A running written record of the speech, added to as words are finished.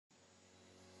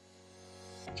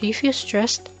Do you feel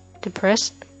stressed,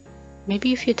 depressed? Maybe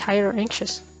you feel tired or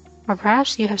anxious. Or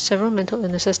perhaps you have several mental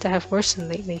illnesses that have worsened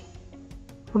lately.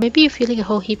 Or maybe you're feeling a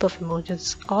whole heap of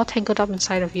emotions, all tangled up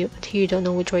inside of you until you don't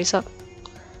know which way is up.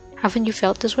 Haven't you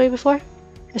felt this way before?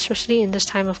 Especially in this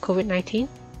time of COVID-19?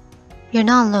 You're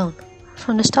not alone.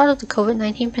 From the start of the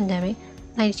COVID-19 pandemic,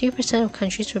 93% of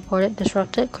countries reported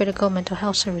disrupted critical mental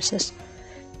health services.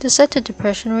 This led to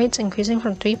depression rates increasing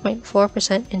from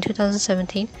 3.4% in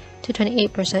 2017 to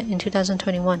 28% in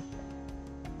 2021.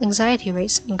 Anxiety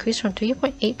rates increased from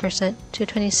 3.8% to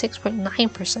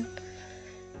 26.9%.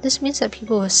 This means that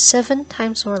people were 7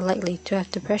 times more likely to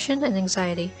have depression and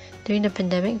anxiety during the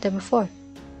pandemic than before.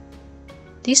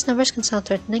 These numbers can sound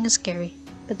threatening and scary,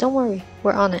 but don't worry,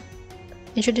 we're on it.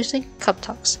 Introducing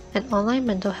CupTalks, an online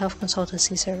mental health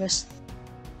consultancy service.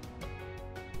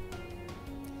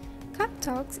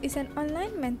 CupTalks is an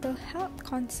online mental health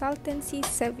consultancy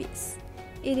service.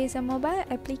 It is a mobile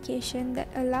application that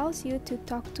allows you to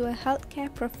talk to a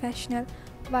healthcare professional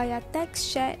via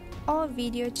text chat or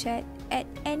video chat at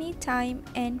any time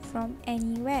and from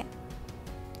anywhere.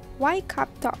 Why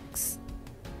CupTalks?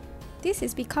 This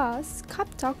is because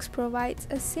CupTalks provides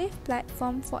a safe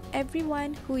platform for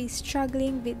everyone who is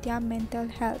struggling with their mental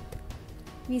health.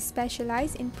 We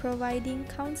specialize in providing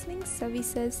counseling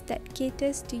services that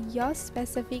caters to your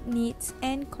specific needs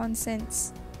and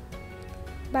concerns.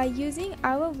 By using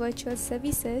our virtual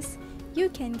services, you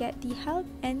can get the help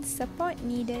and support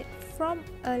needed from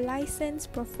a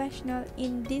licensed professional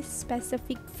in this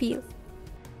specific field.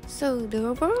 So, the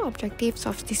overall objectives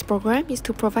of this program is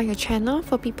to provide a channel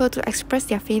for people to express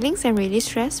their feelings and release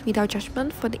stress without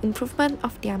judgment for the improvement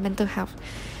of their mental health.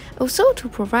 Also, to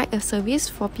provide a service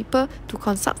for people to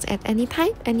consult at any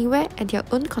time, anywhere, at their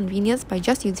own convenience by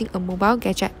just using a mobile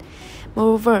gadget.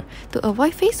 Moreover, to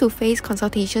avoid face-to-face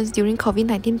consultations during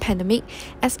COVID-19 pandemic,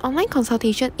 as online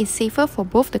consultation is safer for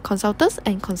both the consultants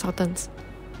and consultants.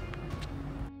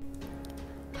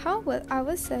 How will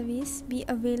our service be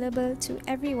available to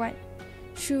everyone?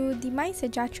 Through the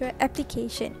MySejahtera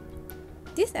application.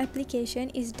 This application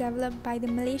is developed by the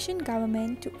Malaysian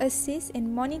government to assist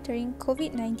in monitoring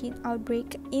COVID-19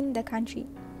 outbreak in the country.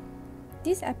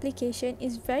 This application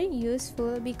is very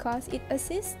useful because it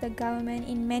assists the government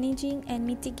in managing and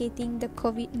mitigating the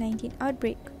COVID-19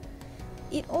 outbreak.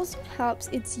 It also helps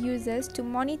its users to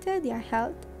monitor their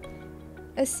health,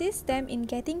 assist them in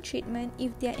getting treatment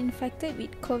if they are infected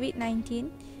with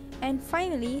COVID-19, and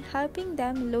finally helping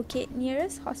them locate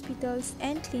nearest hospitals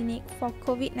and clinic for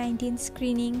COVID-19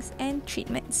 screenings and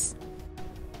treatments.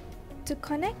 To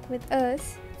connect with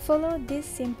us, follow these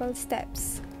simple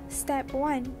steps. Step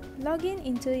 1. Log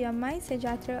into your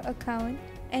MySejahtera account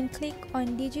and click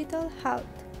on Digital Health.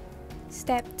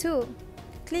 Step 2.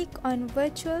 Click on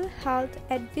Virtual Health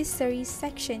Advisory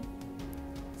section.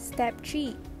 Step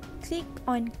 3. Click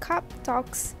on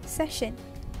CupTalks session.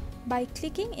 By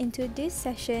clicking into this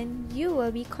session, you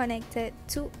will be connected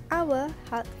to our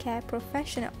healthcare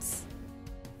professionals.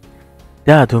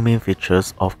 There are 2 main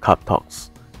features of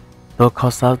CupTalks: the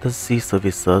consultancy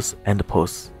services and the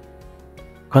posts.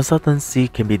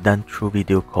 Consultancy can be done through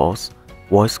video calls,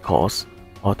 voice calls,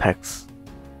 or text,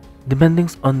 depending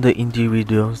on the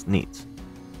individual's needs.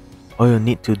 All you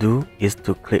need to do is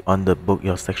to click on the Book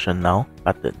Your Section Now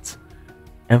buttons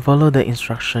and follow the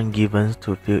instructions given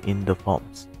to fill in the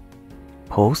forms.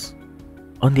 Posts,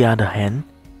 on the other hand,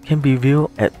 can be viewed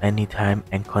at any time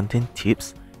and contain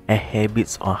tips and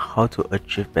habits on how to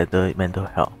achieve better mental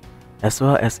health, as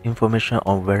well as information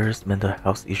on various mental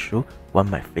health issues one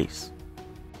might face.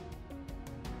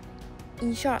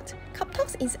 In short,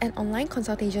 CupTalks is an online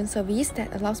consultation service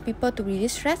that allows people to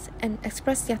release stress and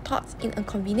express their thoughts in a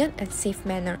convenient and safe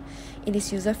manner. It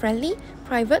is user-friendly,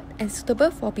 private, and suitable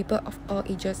for people of all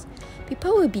ages.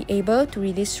 People will be able to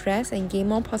release stress and gain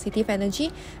more positive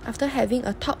energy after having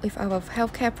a talk with our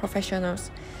healthcare professionals.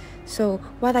 So,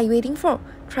 what are you waiting for?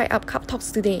 Try out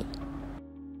CupTalks today.